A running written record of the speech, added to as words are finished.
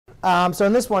So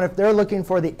in this one, if they're looking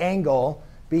for the angle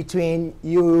between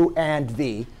u and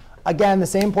v, again, the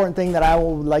same important thing that I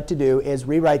would like to do is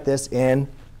rewrite this in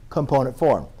component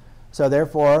form. So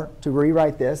therefore, to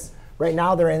rewrite this, right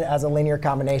now they're in as a linear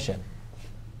combination.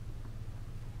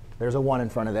 There's a 1 in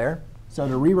front of there. So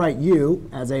to rewrite u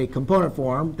as a component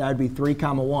form, that would be 3,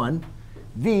 1.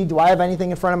 V, do I have anything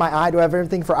in front of my I? Do I have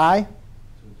anything for I?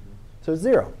 So it's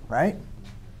 0, right?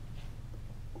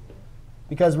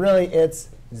 Because really, it's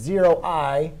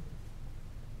 0i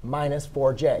minus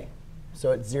 4j.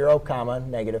 So it's 0,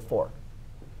 negative 4.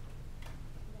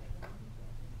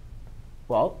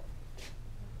 Well,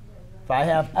 if I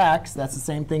have x, that's the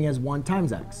same thing as 1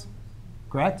 times x,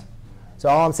 correct? So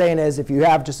all I'm saying is if you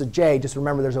have just a j, just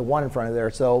remember there's a 1 in front of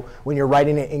there. So when you're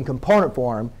writing it in component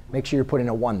form, make sure you're putting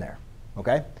a 1 there.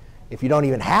 Okay? If you don't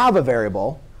even have a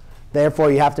variable,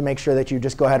 therefore you have to make sure that you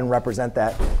just go ahead and represent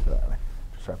that.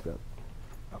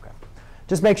 Okay.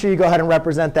 Just make sure you go ahead and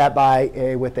represent that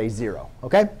with a 0.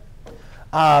 Okay?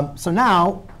 So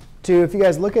now, if you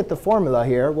guys look at the formula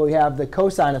here, we have the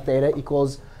cosine of theta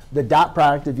equals the dot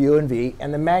product of u and v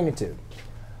and the magnitude.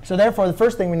 So therefore, the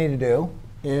first thing we need to do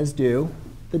is do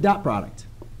the dot product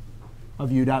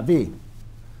of u dot v.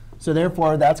 So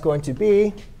therefore, that's going to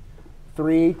be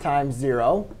 3 times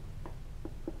 0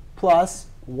 plus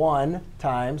 1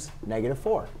 times negative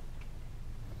 4.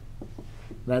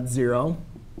 That's 0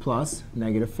 plus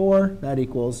negative 4. That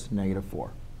equals negative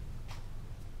 4.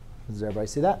 Does everybody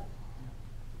see that?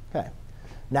 OK.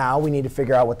 Now we need to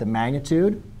figure out what the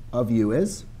magnitude of u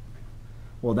is.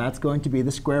 Well, that's going to be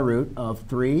the square root of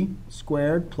 3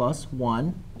 squared plus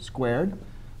 1 squared,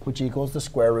 which equals the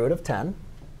square root of 10.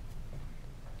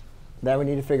 Then we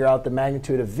need to figure out the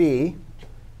magnitude of v,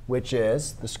 which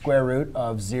is the square root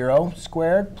of 0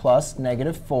 squared plus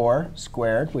negative 4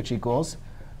 squared, which equals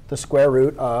the square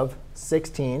root of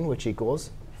 16, which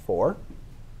equals 4.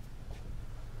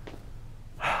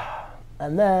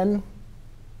 And then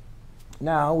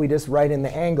now we just write in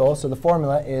the angle. So the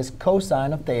formula is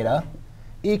cosine of theta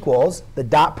equals the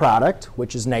dot product,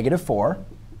 which is negative 4,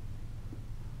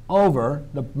 over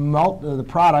the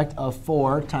product of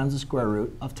 4 times the square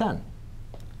root of 10.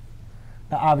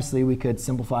 Now, obviously, we could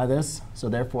simplify this. So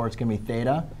therefore, it's going to be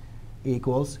theta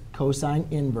equals cosine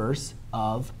inverse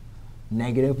of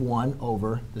negative 1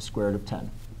 over the square root of 10.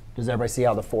 Does everybody see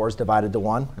how the 4 is divided to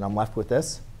 1? And I'm left with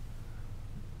this,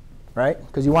 right?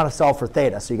 Because you want to solve for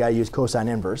theta, so you got to use cosine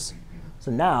inverse. So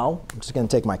now, I'm just going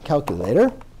to take my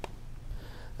calculator.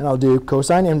 And I'll do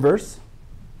cosine inverse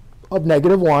of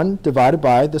negative 1 divided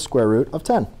by the square root of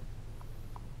 10.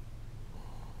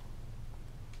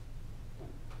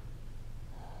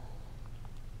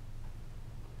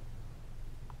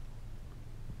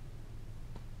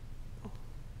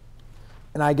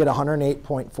 And I get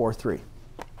 108.43.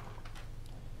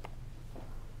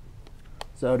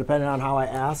 So depending on how I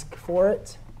ask for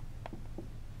it,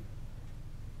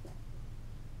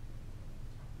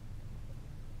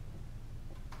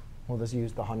 we'll just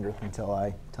use the 100th until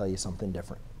I tell you something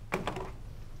different.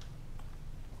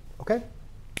 OK?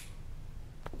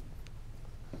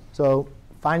 So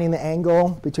finding the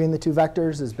angle between the two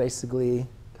vectors is basically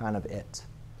kind of it.